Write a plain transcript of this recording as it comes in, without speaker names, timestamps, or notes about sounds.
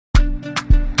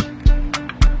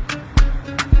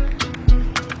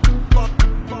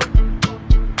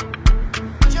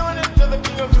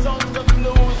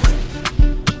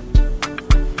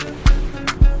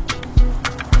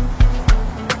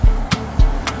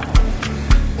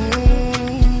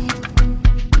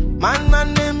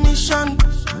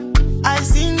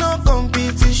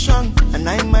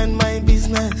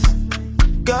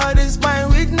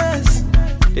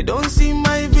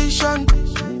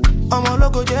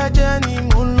Oloko jeje ni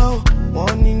mo lọ,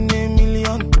 1 in a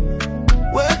million.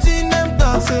 Waiting them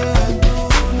talk say I do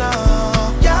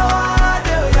now. Yawa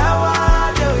de, yawa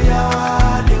de, yawa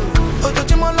de.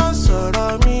 Ojoojúmọ́ ló ń sọ̀rọ̀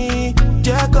mi,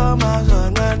 jẹ́ kó máa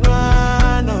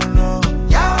sọ̀rọ̀ no no.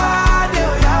 Yawa de,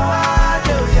 yawa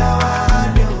de, yawa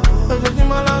de.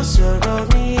 Ojoojúmọ́ ló ń sọ̀rọ̀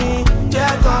mi, jẹ́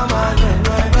kó máa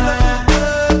sọ̀rọ̀ no.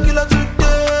 Kí ló tún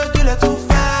dé, kí ló tún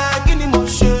fẹ́, kí ni mo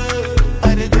ṣe?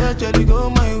 I dey judge, go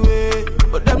my way,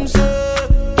 but them say.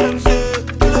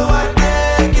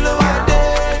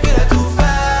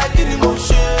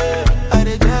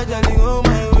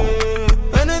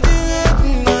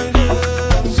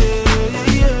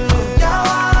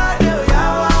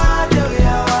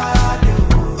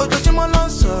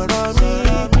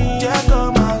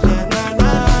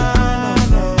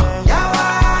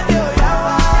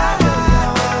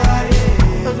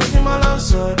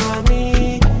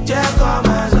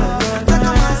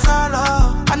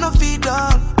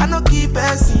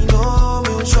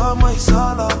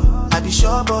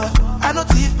 Sure boy, I no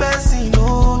thief person,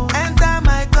 no. Enter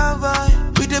my convoy,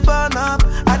 we dey burn up.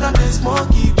 I don't dey smoke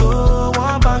it, go.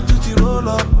 One bank to the roll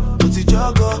up, put the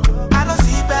jog up. I don't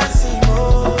see person,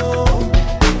 no.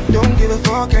 Don't give a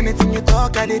fuck, anything you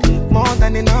talk, I did more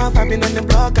than enough. I've been on the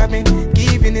block, I've been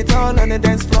giving it all on the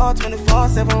dance floor,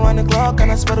 24/7, 1 o'clock,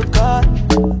 and I swear to God.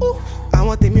 Ooh. I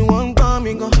want me one bomb,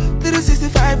 me go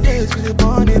 365 days, we dey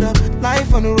burn it up.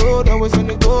 Life on the road, always on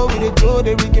the go, we dey go,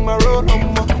 they rigging my road,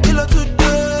 Kilo to